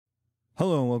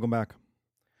Hello and welcome back.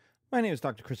 My name is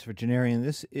Dr. Christopher Gennari, and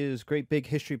this is Great Big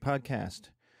History Podcast.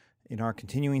 In our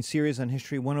continuing series on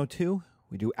History 102,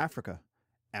 we do Africa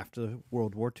after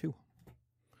World War II.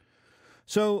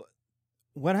 So,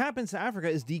 what happens to Africa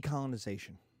is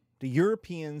decolonization. The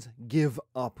Europeans give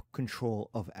up control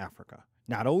of Africa.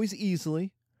 Not always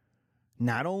easily,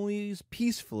 not always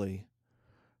peacefully,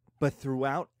 but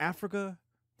throughout Africa,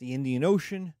 the Indian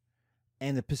Ocean,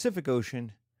 and the Pacific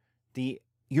Ocean, the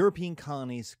European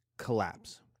colonies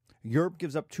collapse. Europe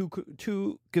gives up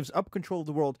control of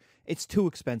the world. It's too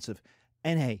expensive.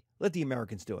 And hey, let the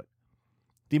Americans do it.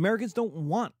 The Americans don't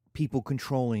want people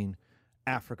controlling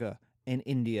Africa and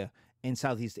India and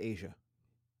Southeast Asia.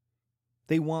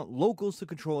 They want locals to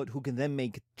control it who can then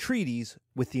make treaties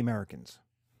with the Americans.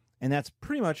 And that's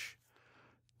pretty much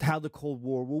how the Cold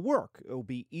War will work. It will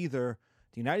be either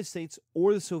the United States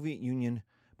or the Soviet Union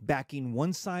backing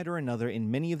one side or another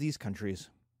in many of these countries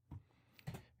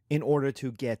in order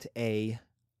to get an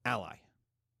ally.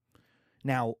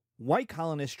 Now, white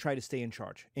colonists try to stay in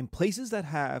charge. In places that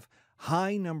have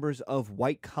high numbers of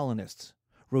white colonists,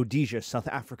 Rhodesia, South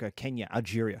Africa, Kenya,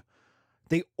 Algeria,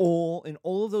 in all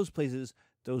of those places,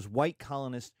 those white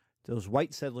colonists, those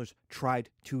white settlers tried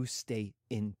to stay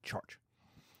in charge.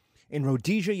 In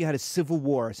Rhodesia, you had a civil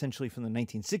war essentially from the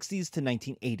 1960s to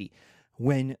 1980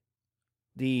 when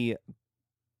the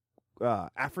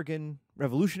African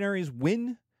revolutionaries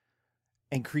win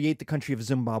and create the country of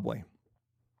Zimbabwe.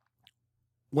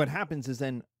 What happens is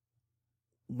then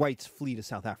whites flee to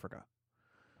South Africa.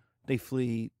 They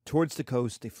flee towards the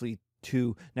coast. They flee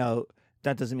to... Now,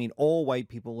 that doesn't mean all white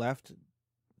people left.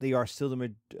 They are still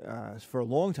for a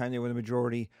long time, they were the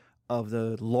majority of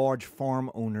the large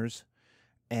farm owners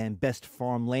and best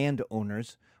farmland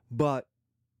owners. But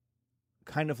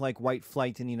kind of like white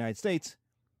flight in the United States,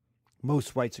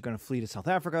 most whites are going to flee to South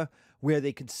Africa, where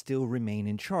they could still remain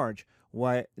in charge.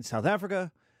 Why in South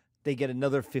Africa, they get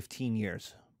another 15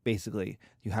 years, basically.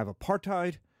 You have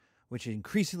apartheid, which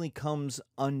increasingly comes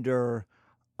under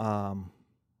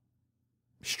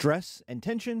stress and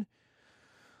tension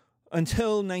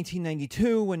until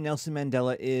 1992, when Nelson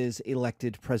Mandela is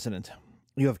elected president.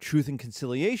 You have Truth and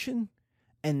Reconciliation,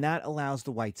 and that allows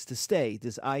the whites to stay.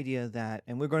 This idea that,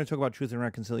 and we're going to talk about Truth and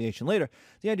Reconciliation later,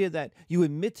 the idea that you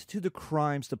admit to the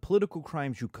crimes, the political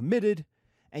crimes you committed,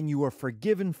 and you are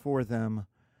forgiven for them,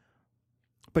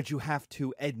 but you have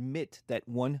to admit that,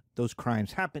 one, those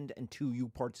crimes happened, and two, you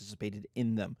participated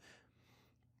in them.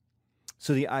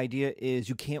 So the idea is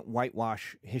you can't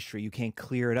whitewash history. You can't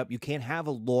clear it up. You can't have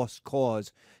a lost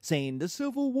cause saying the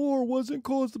Civil War wasn't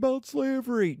caused about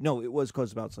slavery. No, it was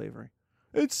caused about slavery.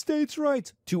 It's states'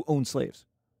 rights to own slaves.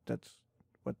 That's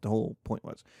what the whole point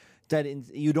was.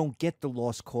 You don't get the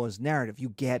lost cause narrative. You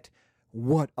get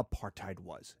what apartheid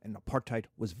was, and apartheid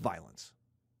was violence.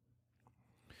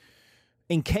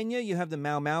 In Kenya, you have the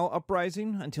Mau Mau uprising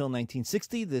until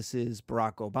 1960. This is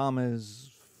Barack Obama's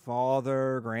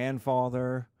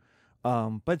grandfather.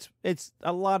 But it's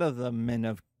a lot of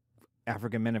the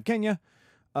African men of Kenya.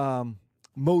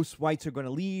 Most whites are going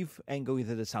to leave and go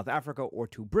either to South Africa or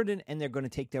to Britain, and they're going to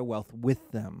take their wealth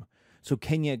with them. So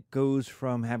Kenya goes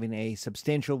from having a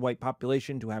substantial white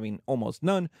population to having almost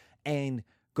none, and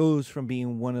goes from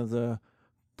being one of the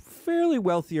fairly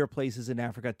wealthier places in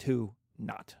Africa to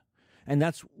not. And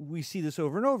we see this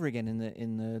over and over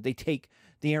again they take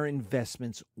their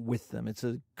investments with them. It's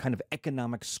a kind of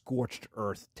economic scorched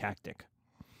earth tactic.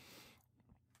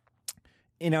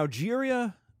 In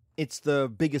Algeria, it's the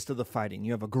biggest of the fighting.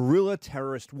 You have a guerrilla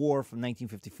terrorist war from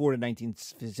 1954 to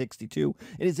 1962.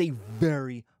 It is a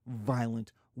very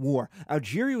violent war.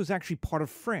 Algeria was actually part of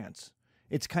France.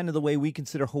 It's kind of the way we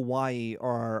consider Hawaii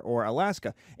or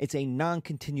Alaska. It's a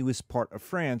non-continuous part of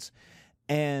France.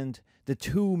 And the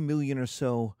 2 million or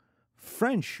so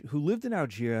French who lived in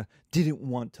Algeria didn't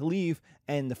want to leave,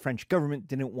 and the French government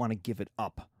didn't want to give it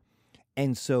up.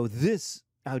 And so this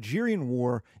Algerian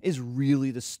war is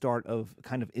really the start of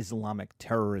kind of Islamic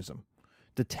terrorism.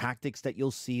 The tactics that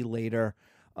you'll see later,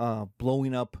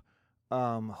 blowing up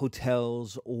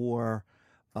hotels or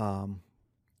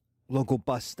local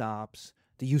bus stops,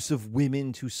 the use of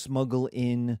women to smuggle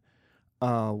in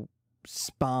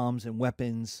bombs and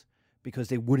weapons because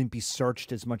they wouldn't be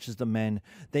searched as much as the men.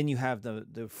 Then you have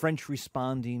the French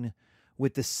responding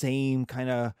with the same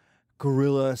kind of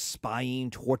guerrilla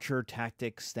spying, torture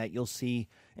tactics that you'll see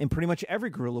in pretty much every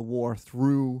guerrilla war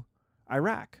through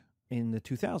Iraq in the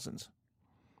 2000s.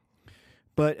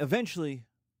 But eventually,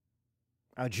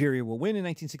 Algeria will win in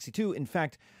 1962. In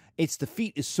fact, its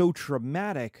defeat is so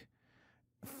traumatic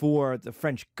for the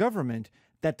French government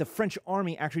that the French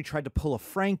army actually tried to pull a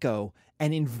Franco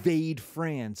and invade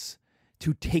France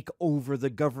to take over the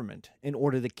government in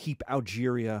order to keep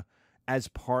Algeria as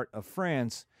part of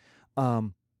France.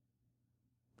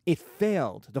 It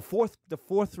failed. The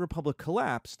Fourth Republic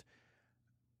collapsed,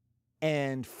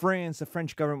 and the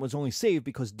French government was only saved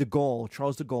because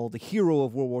Charles de Gaulle, the hero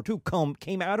of World War II,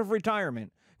 came out of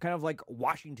retirement, kind of like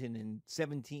Washington in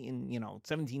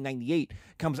 1798,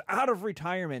 comes out of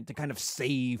retirement to kind of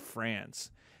save France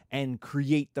and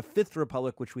create the Fifth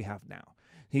Republic, which we have now.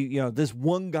 This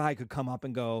one guy could come up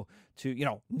and go to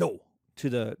the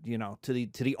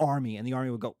army, and the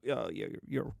army would go, "Yeah,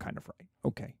 you're kind of right.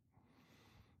 Okay,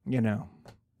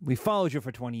 we followed you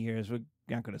for 20 years. We're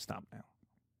not going to stop now."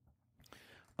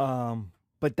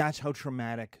 But that's how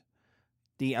traumatic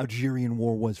the Algerian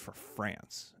War was for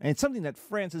France. And it's something that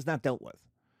France has not dealt with.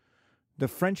 The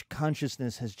French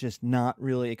consciousness has just not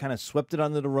really, it kind of swept it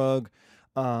under the rug,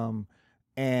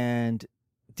 and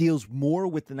deals more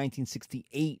with the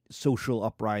 1968 social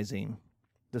uprising,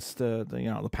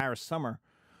 the Paris summer,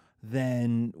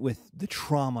 than with the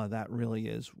trauma that really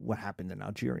is what happened in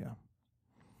Algeria.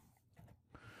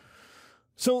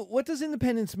 So what does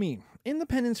independence mean?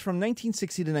 Independence from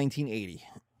 1960 to 1980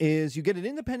 is you get an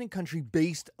independent country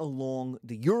based along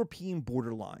the European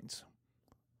border lines.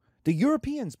 The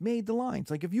Europeans made the lines.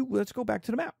 Like let's go back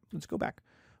to the map. Let's go back.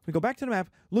 We go back to the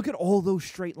map. Look at all those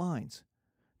straight lines.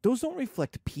 Those don't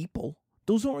reflect people.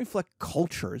 Those don't reflect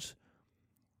cultures.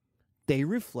 They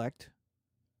reflect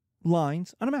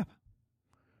lines on a map.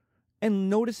 And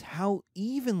notice how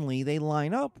evenly they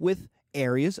line up with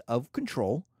areas of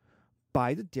control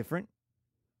by the different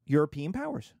European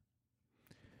powers.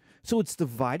 So it's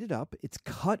divided up, it's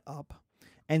cut up,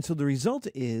 and so the result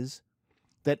is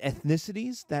that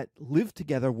ethnicities that lived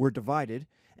together were divided,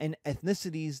 and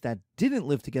ethnicities that didn't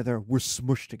live together were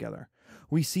smushed together.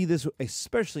 We see this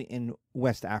especially in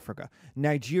West Africa.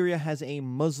 Nigeria has a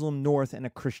Muslim north and a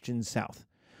Christian south.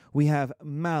 We have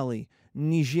Mali,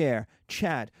 Niger,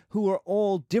 Chad, who are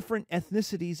all different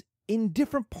ethnicities in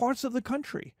different parts of the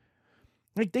country.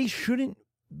 Like, they shouldn't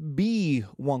be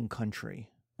one country.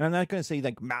 And I'm not going to say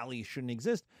like Mali shouldn't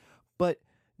exist, but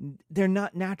they're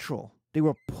not natural. They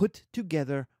were put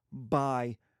together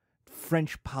by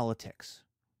French politics.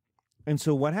 And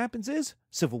so what happens is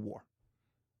civil war.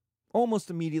 Almost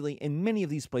immediately, in many of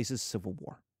these places, civil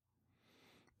war.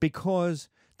 Because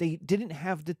they didn't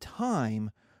have the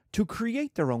time to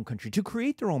create their own country, to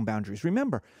create their own boundaries.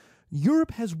 Remember,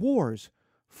 Europe has wars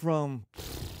from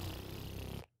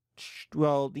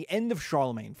the end of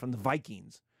Charlemagne, from the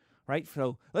Vikings, right?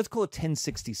 So let's call it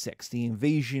 1066, the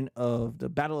invasion of the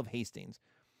Battle of Hastings,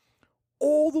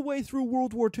 all the way through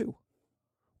World War II.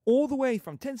 All the way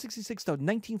from 1066 to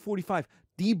 1945,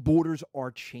 the borders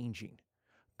are changing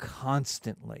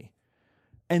constantly.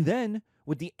 And then,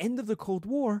 with the end of the Cold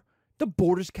War, the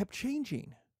borders kept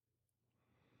changing.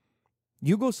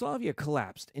 Yugoslavia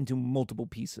collapsed into multiple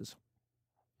pieces,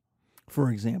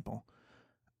 for example.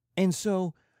 And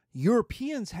so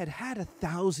Europeans had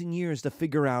 1,000 years to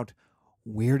figure out,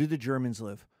 where did the Germans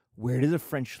live? Where did the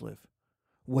French live?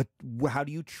 How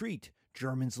do you treat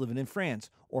Germans living in France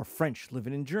or French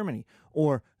living in Germany?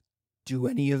 Or do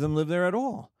any of them live there at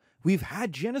all? We've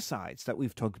had genocides that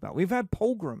we've talked about. We've had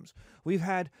pogroms. We've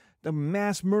had the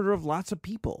mass murder of lots of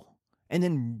people. And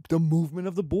then the movement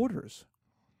of the borders.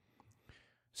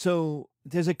 So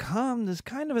there's kind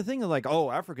of a thing of like,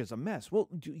 oh, Africa's a mess. Well,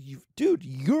 dude,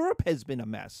 Europe has been a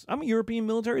mess. I'm a European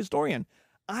military historian.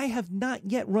 I have not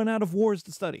yet run out of wars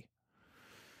to study.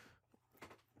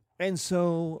 And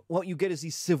so what you get is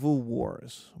these civil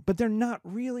wars. But they're not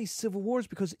really civil wars,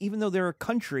 because even though they're a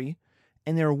country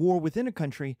and they're a war within a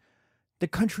country, the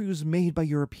country was made by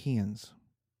Europeans.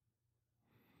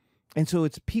 And so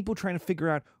it's people trying to figure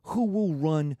out who will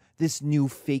run this new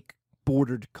fake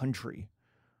bordered country.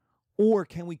 Or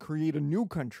can we create a new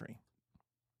country?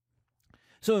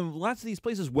 So in lots of these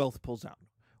places, wealth pulls out.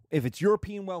 If it's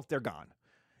European wealth, they're gone.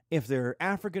 If they're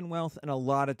African wealth, and a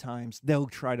lot of times they'll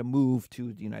try to move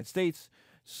to the United States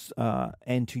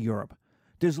and to Europe.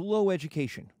 There's low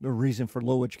education. The reason for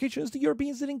low education is the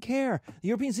Europeans didn't care. The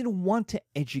Europeans didn't want to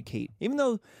educate. Even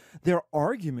though their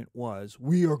argument was,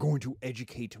 we are going to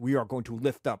educate, we are going to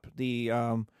lift up the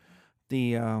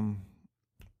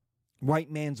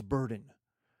white man's burden.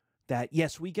 That,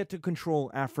 yes, we get to control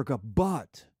Africa,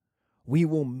 but we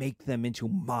will make them into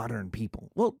modern people.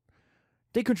 Well,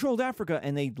 they controlled Africa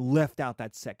and they left out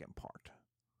that second part.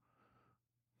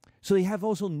 So they have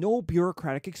also no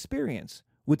bureaucratic experience,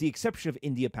 with the exception of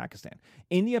India, Pakistan.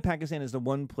 India, Pakistan is the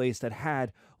one place that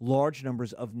had large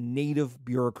numbers of native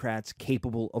bureaucrats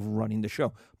capable of running the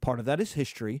show. Part of that is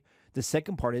history. The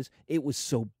second part is it was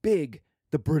so big,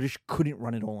 the British couldn't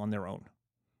run it all on their own.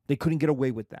 They couldn't get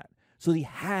away with that. So they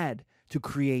had to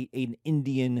create an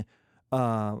Indian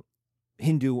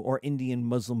Hindu or Indian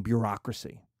Muslim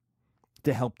bureaucracy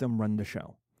to help them run the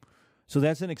show. So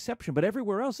that's an exception. But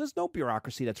everywhere else, there's no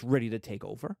bureaucracy that's ready to take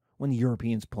over when the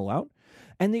Europeans pull out.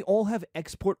 And they all have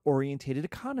export-orientated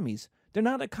economies. They're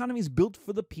not economies built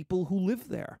for the people who live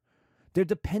there. They're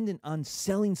dependent on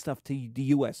selling stuff to the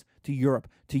U.S., to Europe,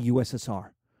 to USSR.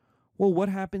 Well, what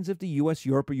happens if the U.S.,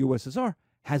 Europe, or USSR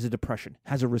has a depression,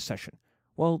 has a recession?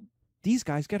 Well, these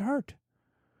guys get hurt.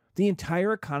 The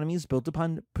entire economy is built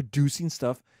upon producing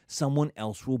stuff someone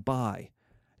else will buy,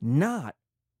 not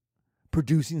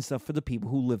producing stuff for the people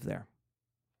who live there.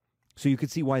 So you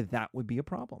could see why that would be a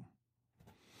problem.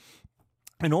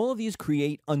 And all of these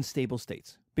create unstable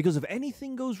states, because if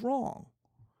anything goes wrong,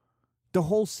 the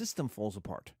whole system falls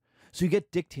apart. So you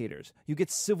get dictators, you get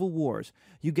civil wars,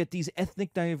 you get these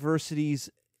ethnic diversities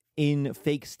in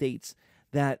fake states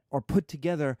that are put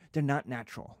together, they're not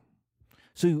natural.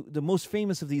 So the most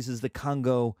famous of these is the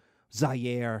Congo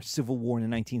Zaire civil war in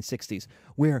the 1960s,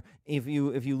 where if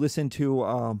you listen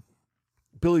to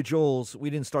Billy Joel's "We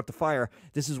Didn't Start the Fire,"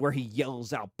 this is where he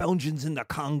yells out, "Belgians in the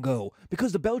Congo,"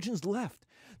 because the Belgians left.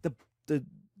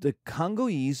 The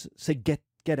Congolese said,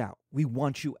 get out. We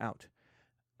want you out.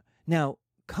 Now,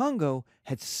 Congo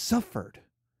had suffered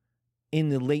in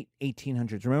the late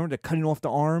 1800s. Remember the cutting off the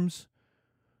arms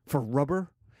for rubber?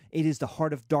 It is the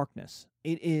heart of darkness.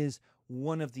 It is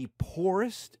one of the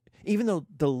poorest, even though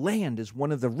the land is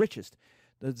one of the richest.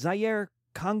 The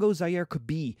Congo Zaire could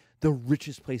be the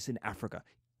richest place in Africa.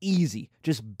 Easy,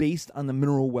 just based on the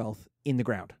mineral wealth in the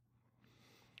ground.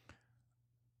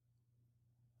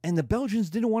 And the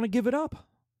Belgians didn't want to give it up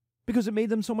because it made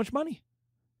them so much money.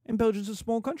 And Belgium's a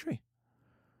small country.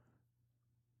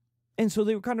 And so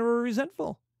they were kind of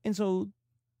resentful. And so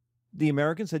the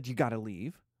Americans said, you got to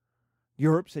leave.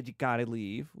 Europe said, you got to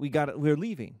leave. We're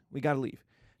leaving. We got to leave.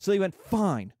 So they went,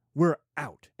 fine, we're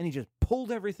out. And he just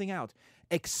pulled everything out,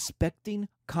 expecting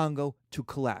Congo to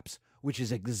collapse, which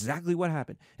is exactly what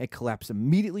happened. It collapsed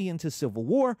immediately into civil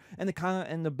war, and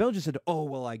the Belgians said, oh,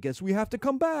 well, I guess we have to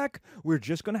come back. We're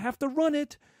just going to have to run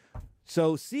it.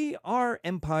 So, see, our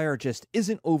empire just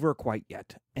isn't over quite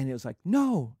yet. And it was like,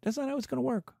 no, that's not how it's going to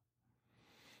work.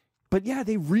 But yeah,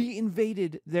 they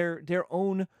reinvaded their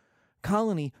own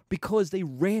colony because they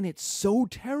ran it so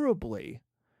terribly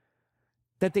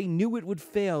that they knew it would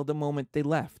fail the moment they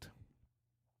left.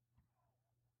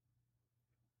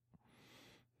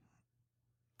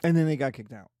 And then they got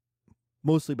kicked out,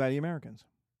 mostly by the Americans.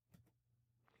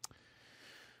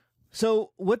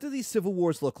 So what do these civil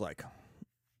wars look like?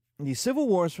 These civil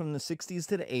wars from the 60s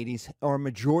to the 80s are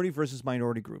majority versus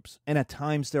minority groups. And at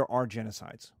times there are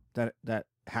genocides that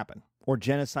happen, or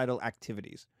genocidal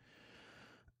activities.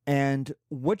 And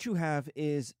what you have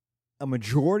is a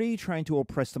majority trying to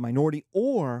oppress the minority,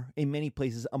 or in many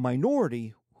places, a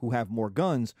minority who have more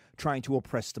guns trying to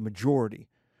oppress the majority.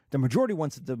 The majority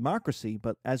wants a democracy,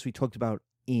 but as we talked about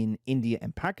in India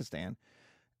and Pakistan,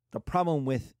 the problem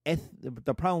with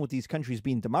these countries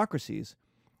being democracies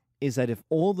is that if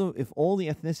all the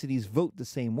ethnicities vote the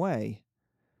same way,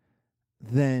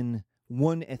 then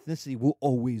one ethnicity will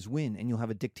always win, and you'll have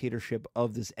a dictatorship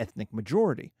of this ethnic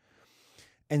majority.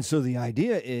 And so the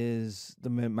idea is the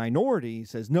minority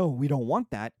says, no, we don't want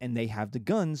that, and they have the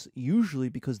guns, usually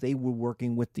because they were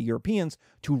working with the Europeans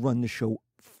to run the show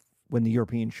when the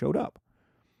Europeans showed up.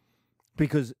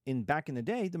 Because back in the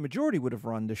day, the majority would have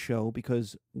run the show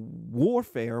because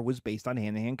warfare was based on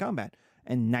hand-to-hand combat.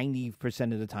 And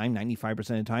 90% of the time, 95% of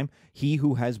the time, he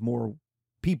who has more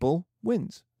people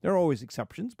wins. There are always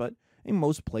exceptions, but in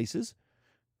most places,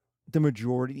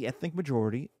 the ethnic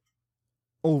majority,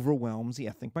 overwhelms the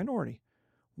ethnic minority.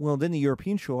 Well, then the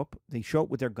Europeans show up. They show up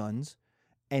with their guns,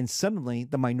 and suddenly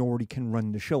the minority can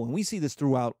run the show. And we see this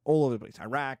throughout all over the place.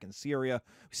 Iraq and Syria.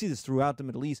 We see this throughout the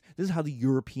Middle East. This is how the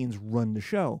Europeans run the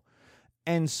show.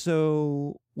 And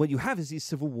so what you have is these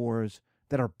civil wars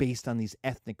that are based on these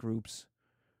ethnic groups,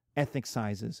 ethnic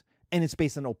sizes, and it's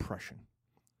based on oppression,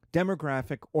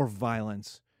 demographic or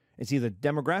violence. It's either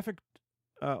demographic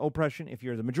oppression if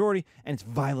you're the majority, and it's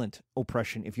violent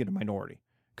oppression if you're the minority,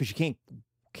 because you can't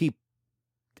keep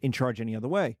in charge any other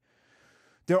way.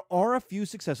 There are a few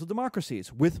successful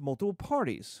democracies with multiple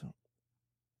parties,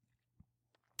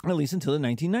 at least until the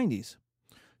 1990s.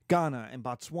 Ghana and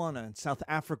Botswana and South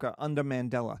Africa under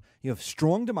Mandela. You have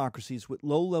strong democracies with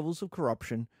low levels of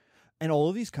corruption, and all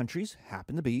of these countries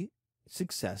happen to be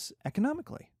success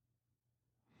economically.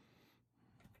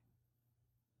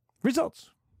 Results.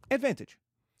 Advantage.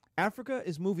 Africa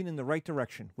is moving in the right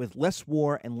direction with less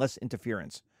war and less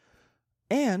interference,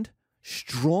 and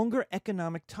stronger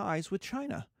economic ties with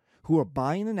China. who are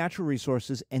buying the natural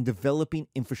resources and developing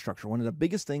infrastructure. One of the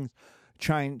biggest things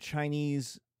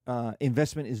Chinese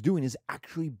investment is doing is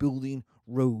actually building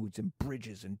roads and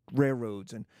bridges and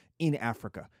railroads and in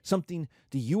Africa, something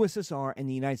the USSR and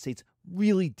the United States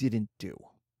really didn't do.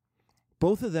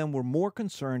 Both of them were more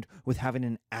concerned with having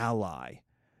an ally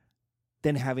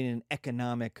than having an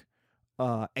economic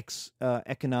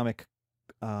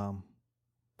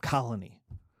colony,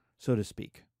 so to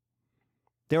speak.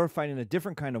 They were fighting a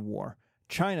different kind of war.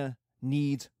 China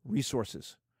needs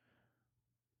resources,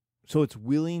 so it's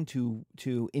willing to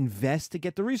invest to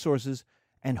get the resources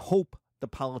and hope the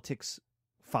politics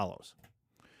follows.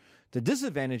 The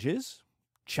disadvantage is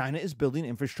China is building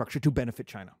infrastructure to benefit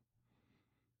China.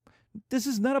 This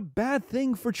is not a bad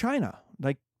thing for China.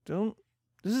 This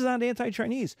is not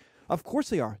anti-Chinese. Of course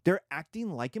they are. They're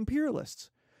acting like imperialists.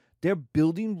 They're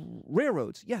building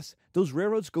railroads. Yes, those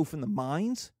railroads go from the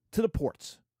mines to the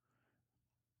ports.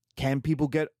 Can people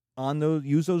get on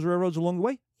use those railroads along the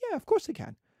way? Yeah, of course they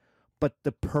can. But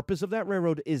the purpose of that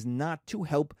railroad is not to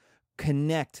help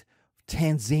connect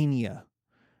Tanzania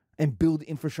and build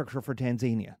infrastructure for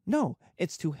Tanzania. No,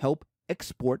 it's to help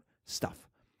export stuff,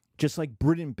 just like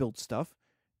Britain built stuff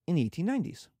in the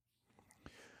 1890s.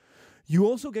 You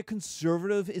also get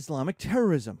conservative Islamic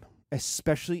terrorism,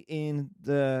 especially in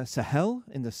the Sahel,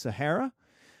 in the Sahara,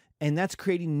 and that's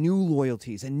creating new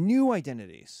loyalties and new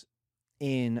identities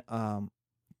in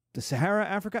the Sahara,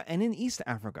 Africa, and in East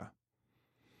Africa.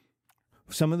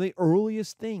 Some of the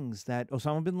earliest things that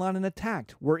Osama bin Laden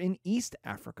attacked were in East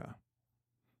Africa.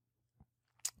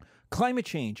 Climate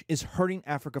change is hurting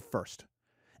Africa first,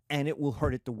 and it will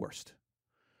hurt it the worst.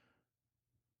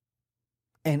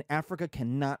 And Africa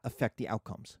cannot affect the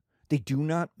outcomes. They do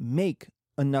not make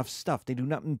enough stuff. They do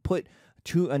not put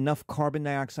enough carbon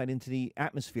dioxide into the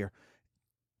atmosphere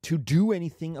to do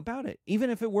anything about it, even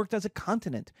if it worked as a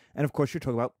continent. And of course, you're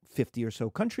talking about 50 or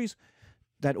so countries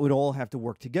that would all have to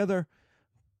work together.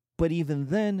 But even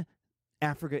then,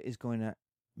 Africa is going to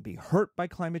be hurt by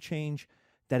climate change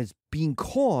that is being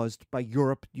caused by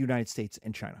Europe, United States,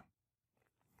 and China.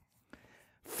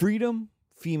 Freedom,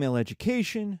 female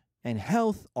education, and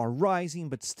health are rising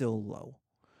but still low.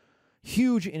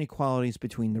 Huge inequalities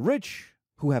between the rich,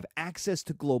 who have access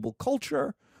to global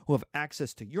culture, who have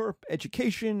access to Europe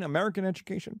education, American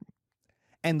education,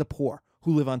 and the poor,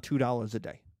 who live on $2 a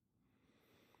day.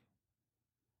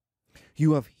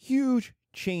 You have huge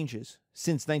changes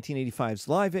since 1985's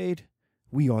Live Aid,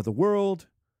 We Are the World,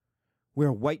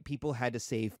 where white people had to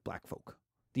save black folk.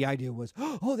 The idea was,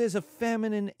 oh, there's a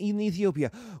famine in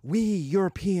Ethiopia. We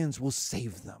Europeans will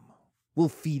save them. We'll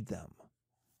feed them.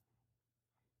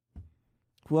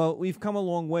 Well, we've come a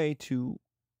long way to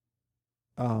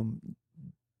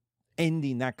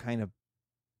ending that kind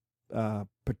of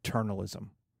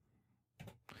paternalism.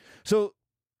 So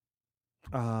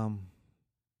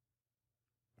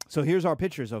here's our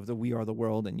pictures of the We Are the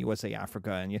World and USA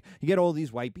Africa, and you get all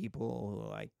these white people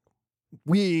like,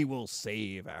 we will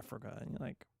save Africa, and you're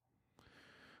like,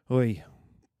 oy.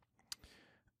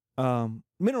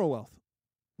 Mineral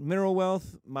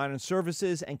wealth, modern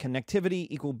services, and connectivity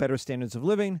equal better standards of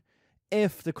living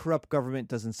if the corrupt government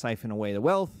doesn't siphon the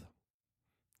wealth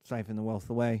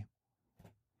away.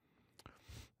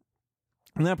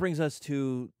 And that brings us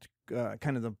to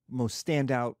kind of the most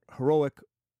standout, heroic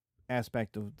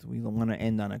aspect of, we want to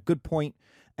end on a good point,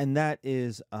 and that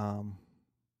is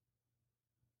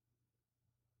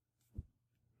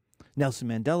Nelson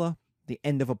Mandela, the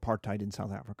end of apartheid in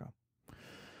South Africa.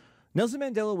 Nelson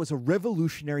Mandela was a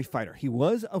revolutionary fighter. He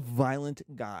was a violent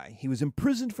guy. He was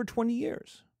imprisoned for 20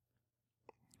 years.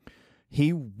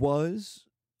 He was,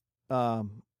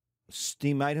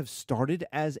 he might have started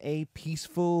as a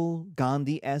peaceful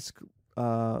Gandhi-esque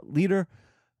leader,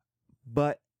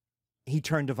 but he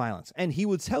turned to violence. And he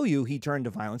would tell you he turned to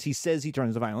violence. He says he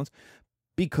turns to violence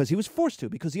because he was forced to,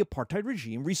 because the apartheid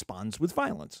regime responds with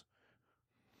violence.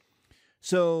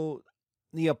 So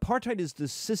the apartheid is the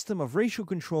system of racial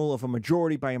control of a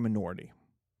majority by a minority.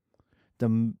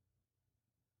 The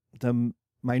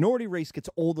minority race gets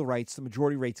all the rights, the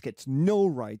majority race gets no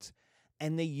rights,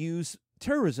 and they use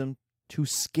terrorism to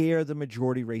scare the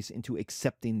majority race into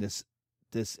accepting this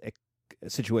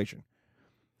situation.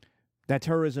 That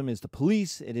terrorism is the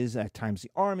police, it is at times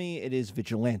the army, it is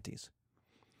vigilantes.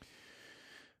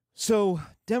 So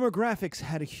demographics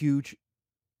had a huge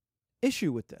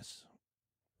issue with this.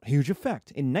 Huge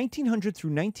effect. In 1900 through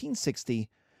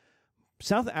 1960,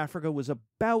 South Africa was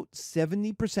about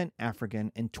 70%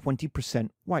 African and 20%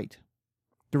 white.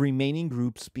 The remaining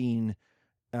groups being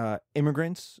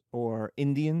immigrants or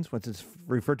Indians, what's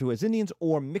referred to as Indians,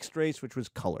 or mixed race, which was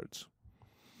coloreds.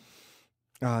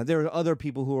 There are other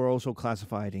people who are also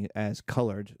classified as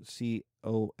colored,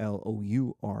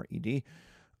 COLOURED,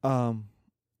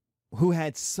 who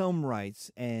had some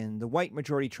rights, and the white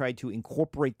majority tried to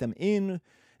incorporate them in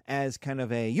as kind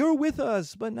of a "you're with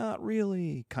us, but not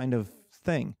really" kind of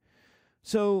thing.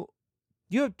 So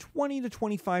you have 20 to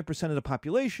 25% of the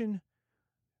population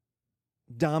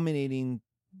dominating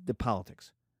the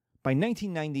politics. By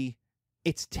 1990,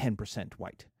 it's 10%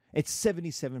 white. It's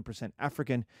 77%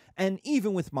 African. And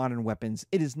even with modern weapons,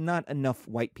 it is not enough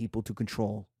white people to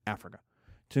control Africa,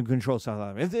 to control South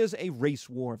Africa. If there's a race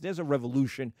war, if there's a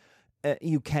revolution,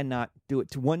 you cannot do it.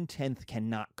 1/10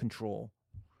 cannot control.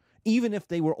 Even if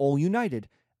they were all united.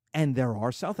 And there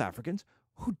are South Africans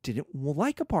who didn't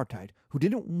like apartheid, who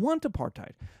didn't want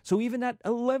apartheid. So even that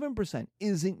 11%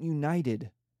 isn't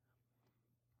united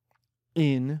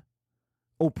in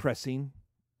oppressing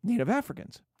Native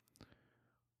Africans.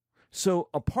 So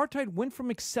apartheid went from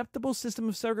acceptable system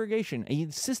of segregation, a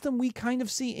system we kind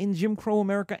of see in Jim Crow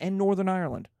America and Northern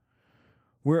Ireland,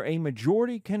 where a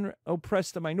majority can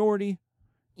oppress the minority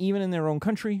even in their own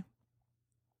country,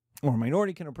 or a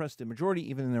minority can oppress the majority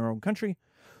even in their own country.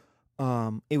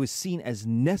 It was seen as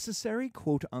necessary,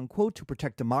 quote unquote, to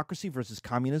protect democracy versus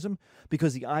communism,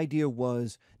 because the idea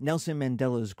was Nelson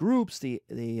Mandela's groups, the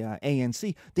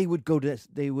ANC,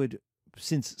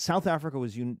 since South Africa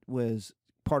was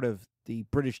part of the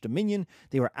British Dominion,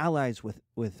 they were allies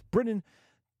with Britain,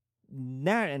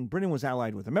 and Britain was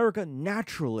allied with America.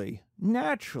 Naturally,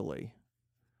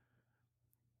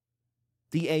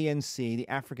 the ANC, the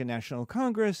African National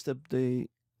Congress, the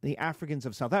Africans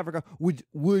of South Africa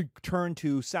would turn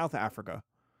to South Africa,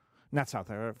 not South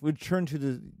Africa, would turn to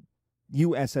the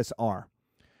USSR,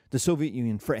 the Soviet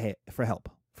Union, for help,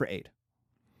 for aid.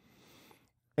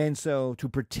 And so to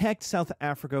protect South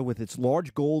Africa with its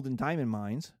large gold and diamond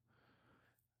mines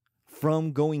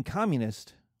from going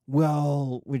communist,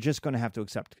 well, we're just going to have to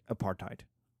accept apartheid.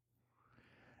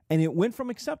 And it went from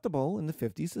acceptable in the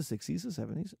 50s, the 60s, the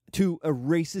 70s, to a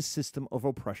racist system of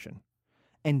oppression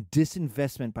and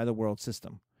disinvestment by the world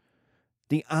system.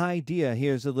 The idea,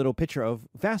 here's a little picture of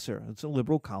Vassar. It's a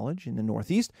liberal college in the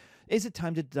Northeast. Is it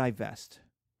time to divest?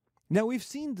 Now, we've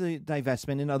seen the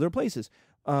divestment in other places.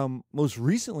 Most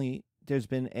recently, there's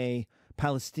been a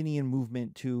Palestinian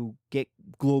movement to get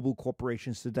global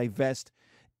corporations to divest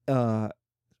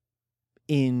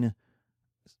in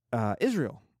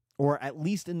Israel, or at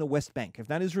least in the West Bank. If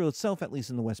not Israel itself, at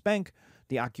least in the West Bank,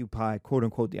 the occupied, quote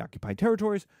unquote, the occupied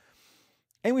territories.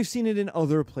 And we've seen it in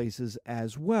other places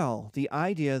as well. The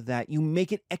idea that you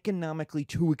make it economically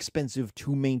too expensive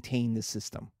to maintain the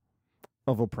system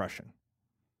of oppression.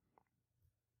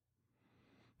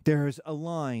 There's a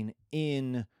line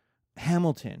in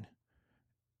Hamilton,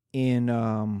 in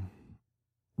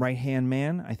Right Hand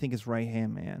Man, I think it's Right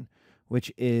Hand Man,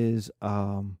 which is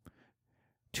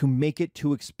to make it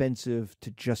too expensive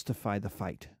to justify the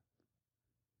fight.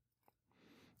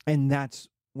 And that's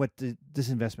what the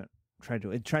disinvestment tried to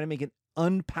do. It tried to make it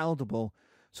unpalatable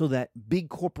so that big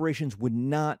corporations would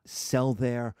not sell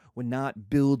there, would not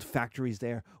build factories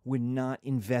there, would not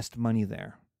invest money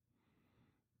there.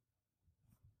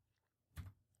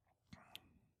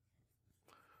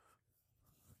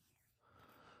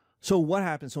 So what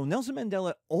happened? So Nelson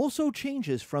Mandela also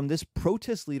changes from this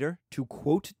protest leader to,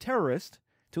 quote, terrorist,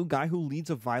 to a guy who leads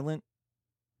a violent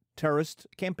terrorist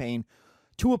campaign,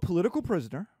 to a political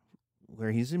prisoner,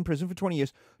 where he's in prison for 20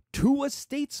 years, to a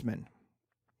statesman.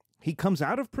 He comes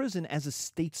out of prison as a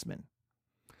statesman,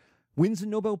 wins the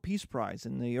Nobel Peace Prize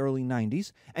in the early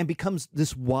 90s, and becomes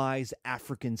this wise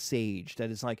African sage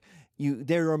that is like,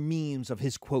 there are memes of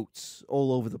his quotes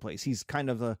all over the place. He's kind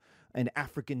of an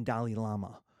African Dalai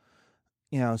Lama.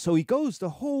 So he goes the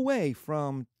whole way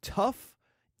from tough,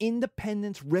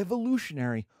 independence,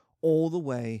 revolutionary, all the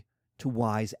way to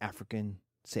wise African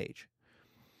sage.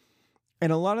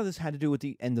 And a lot of this had to do with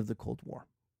the end of the Cold War.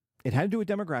 It had to do with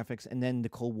demographics, and then the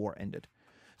Cold War ended.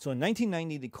 So in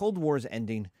 1990, the Cold War is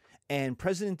ending, and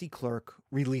President de Klerk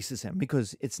releases him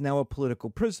because it's now a political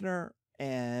prisoner,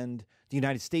 and the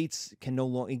United States can no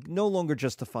longer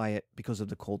justify it because of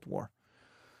the Cold War.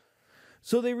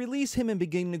 So they release him and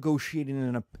begin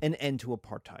negotiating an end to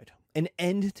apartheid, an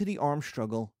end to the armed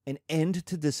struggle, an end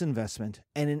to disinvestment,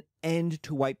 and an end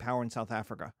to white power in South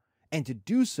Africa. And to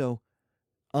do so,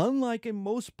 unlike in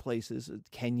most places,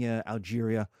 Kenya,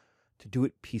 Algeria, to do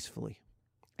it peacefully.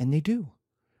 And they do.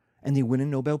 And they win a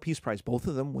Nobel Peace Prize. Both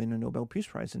of them win a Nobel Peace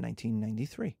Prize in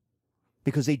 1993.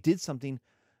 Because they did something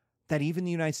that even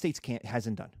the United States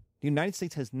hasn't done. The United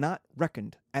States has not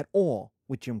reckoned at all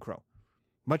with Jim Crow.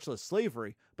 Much less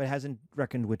slavery, but hasn't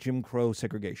reckoned with Jim Crow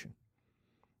segregation.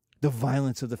 the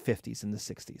violence of the 50s and the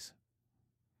 60s.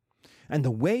 And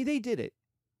the way they did it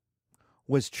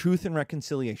was Truth and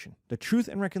Reconciliation. The Truth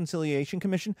and Reconciliation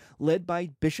Commission, led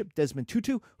by Bishop Desmond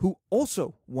Tutu, who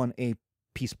also won a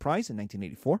Peace Prize in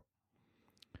 1984.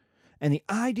 And the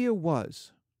idea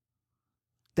was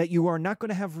that you are not going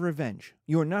to have revenge.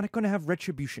 You are not going to have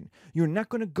retribution. You're not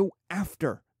going to go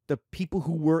after the people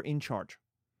who were in charge,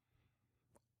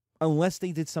 unless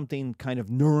they did something kind of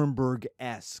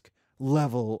Nuremberg-esque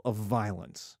level of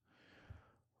violence.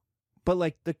 But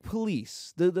like the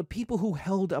police, the people who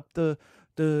held up the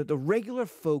regular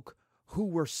folk who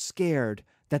were scared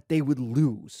that they would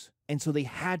lose, and so they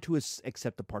had to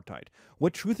accept apartheid.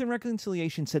 What Truth and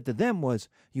Reconciliation said to them was,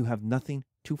 you have nothing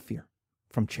to fear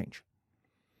from change.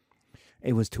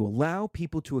 It was to allow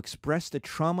people to express the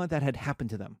trauma that had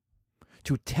happened to them,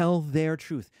 to tell their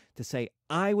truth, to say,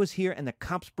 I was here and the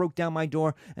cops broke down my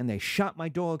door and they shot my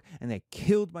dog and they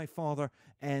killed my father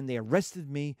and they arrested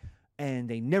me and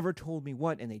they never told me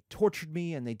what, and they tortured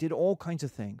me and they did all kinds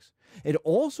of things. It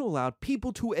also allowed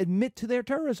people to admit to their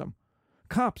terrorism.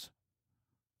 Cops,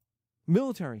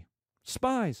 military,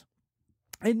 spies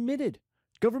admitted,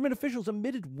 government officials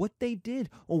admitted what they did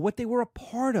or what they were a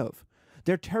part of.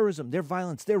 Their terrorism, their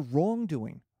violence, their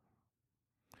wrongdoing.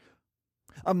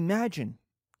 Imagine,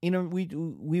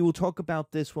 we will talk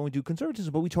about this when we do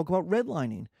conservatism, but we talk about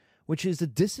redlining, which is the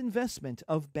disinvestment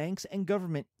of banks and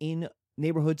government in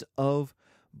neighborhoods of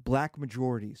black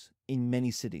majorities in many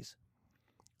cities.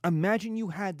 Imagine you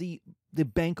had the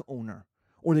bank owner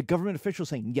or the government official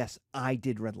saying, yes, I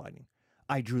did redlining.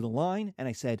 I drew the line and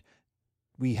I said,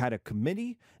 we had a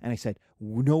committee and I said,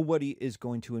 nobody is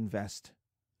going to invest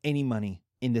any money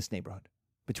in this neighborhood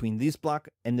between this block,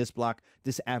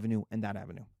 this avenue and that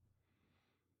avenue.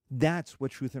 That's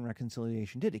what Truth and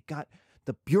Reconciliation did. It got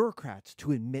the bureaucrats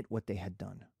to admit what they had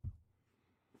done.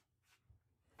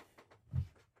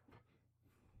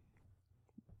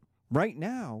 Right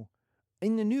now,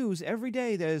 in the news, every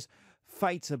day there's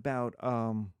fights about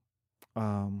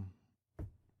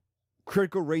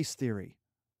critical race theory.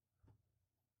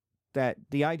 That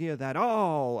the idea that,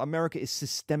 America is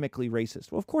systemically racist.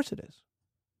 Well, of course it is.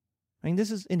 I mean,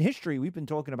 this is, in history, we've been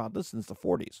talking about this since the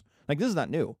 40s. Like, this is not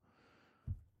new.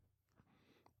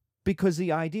 Because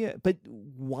the idea, but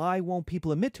why won't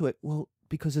people admit to it? Well,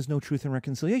 because there's no Truth and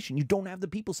Reconciliation. You don't have the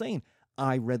people saying,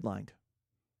 I redlined.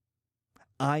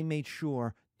 I made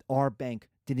sure our bank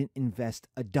didn't invest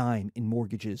a dime in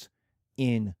mortgages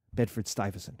in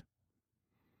Bedford-Stuyvesant.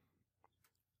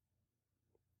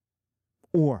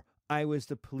 Or I was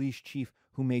the police chief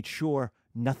who made sure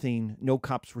no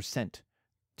cops were sent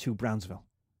to Brownsville.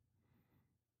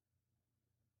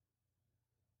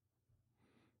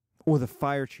 Or the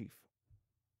fire chief,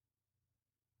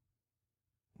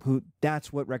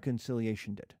 that's what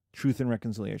reconciliation did. Truth and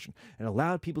Reconciliation. It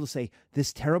allowed people to say,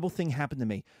 this terrible thing happened to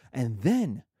me. And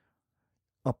then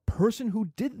a person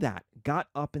who did that got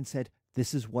up and said,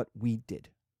 this is what we did.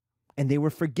 And they were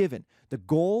forgiven. The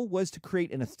goal was to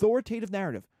create an authoritative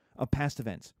narrative of past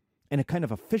events and a kind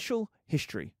of official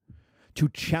history to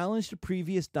challenge the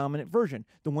previous dominant version,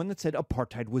 the one that said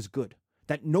apartheid was good,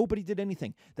 that nobody did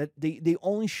anything, that they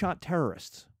only shot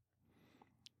terrorists.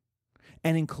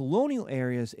 And in colonial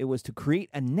areas, it was to create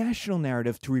a national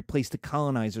narrative to replace the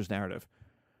colonizers' narrative.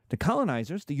 The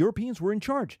colonizers, the Europeans, were in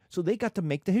charge, so they got to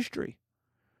make the history.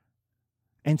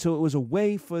 And so it was a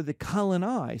way for the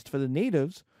colonized, for the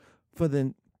natives, for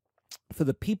the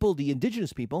people, the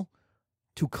indigenous people,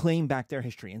 to claim back their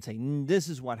history and say, this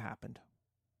is what happened.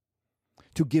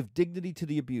 To give dignity to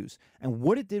the abuse. And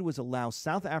what it did was allow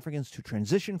South Africans to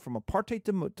transition from apartheid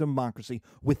to democracy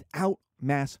without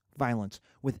mass violence,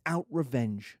 without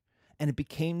revenge. And it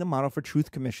became the model for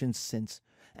truth commissions since.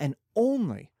 And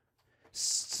only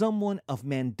someone of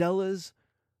Mandela's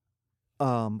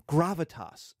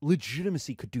gravitas,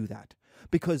 legitimacy, could do that.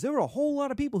 Because there were a whole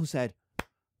lot of people who said,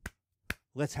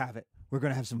 let's have it. We're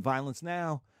going to have some violence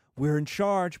now. We're in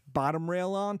charge. Bottom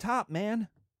rail on top, man.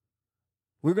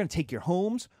 We're going to take your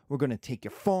homes. We're going to take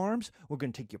your farms. We're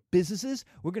going to take your businesses.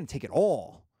 We're going to take it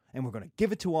all. And we're going to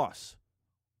give it to us.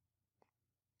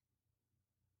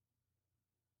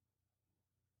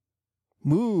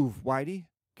 Move, Whitey.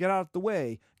 Get out the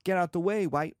way. Get out the way,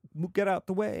 White. Get out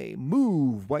the way.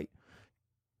 Move, White.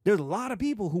 There's a lot of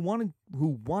people who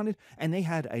wanted, and they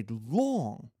had a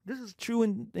long, this is true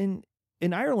in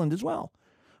Ireland as well,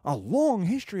 a long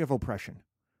history of oppression.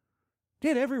 They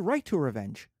had every right to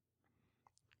revenge.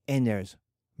 And there's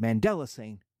Mandela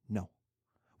saying, no,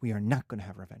 we are not going to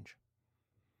have revenge.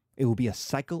 It will be a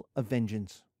cycle of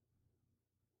vengeance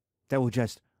that will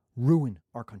just ruin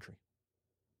our country.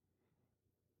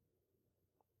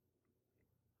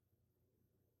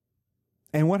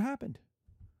 And what happened?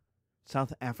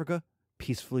 South Africa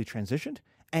peacefully transitioned,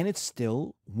 and it's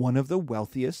still one of the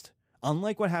wealthiest.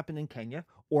 Unlike what happened in Kenya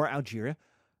or Algeria,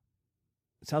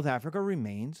 South Africa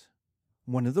remains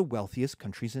one of the wealthiest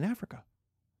countries in Africa.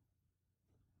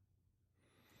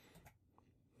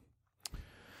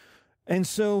 And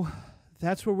so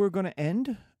that's where we're going to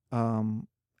end.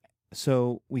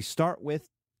 So we start with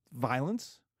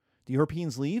violence. The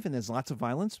Europeans leave, and there's lots of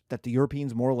violence that the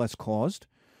Europeans more or less caused.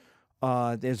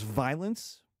 There's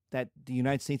violence that the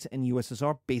United States and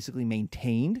USSR basically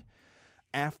maintained.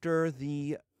 After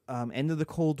the end of the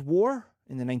Cold War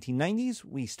in the 1990s,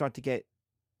 we start to get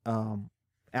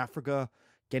Africa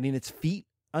getting its feet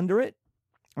under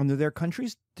their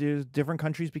countries. The different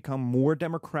countries become more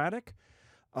democratic.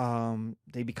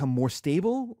 They become more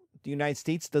stable. The United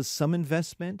States does some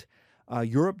investment.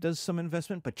 Europe does some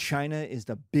investment, but China is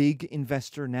the big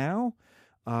investor now.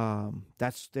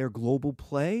 That's their global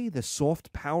play. The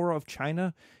soft power of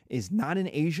China is not in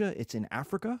Asia, it's in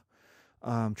Africa.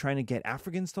 Trying to get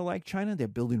Africans to like China. They're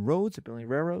building roads, they're building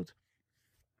railroads.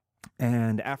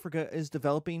 And Africa is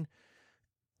developing.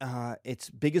 Its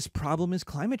biggest problem is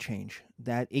climate change,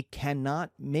 that it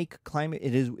cannot make climate.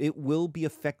 It will be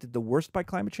affected the worst by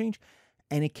climate change,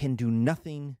 and it can do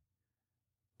nothing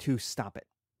to stop it.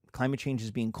 Climate change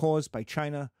is being caused by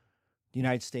China, the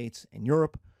United States, and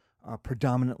Europe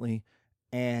predominantly.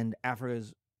 And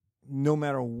Africa's, no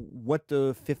matter what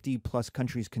the 50 plus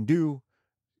countries can do,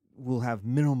 will have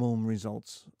minimum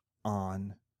results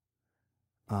on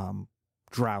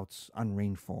droughts, on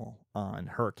rainfall, on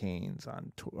hurricanes,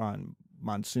 on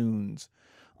monsoons,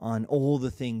 on all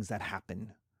the things that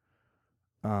happen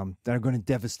that are going to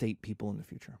devastate people in the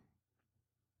future.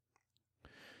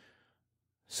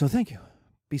 So thank you.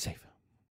 Be safe.